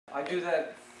do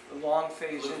that long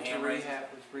phase Glute into hammering. rehab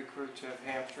with recruits who have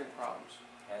hamstring problems.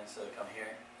 And so come here,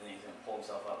 and then he's gonna pull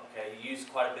himself up. Okay, you use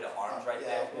quite a bit of arms right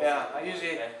there. Yeah, I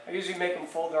usually make them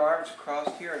fold their arms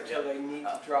across here until Yep. they need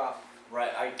to drop.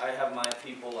 Right, I have my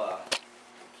people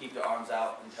keep their arms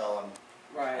out until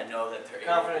I Right. know that they're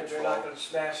Confident able to they're not going to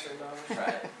smash their nose.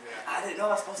 Right. I didn't know I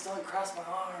was supposed to uncross my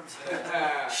arms.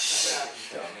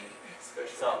 Dummy.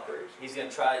 So he's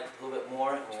gonna try it a little bit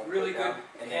more, and we'll Really put it down,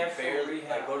 good and then hamstring barely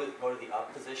rehab. go to the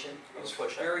up position. And It's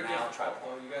push very up now. Try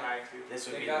difficult though. You got this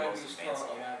would they be the gotta most be advanced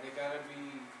strong. level. Yeah, they gotta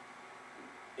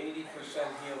be 80%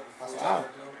 healed before Wow.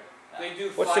 they do. They do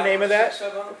What's the 5 name or of that? 6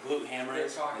 of them. Glute hammering. They're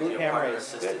talking Glute about hammering.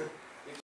 Assisted.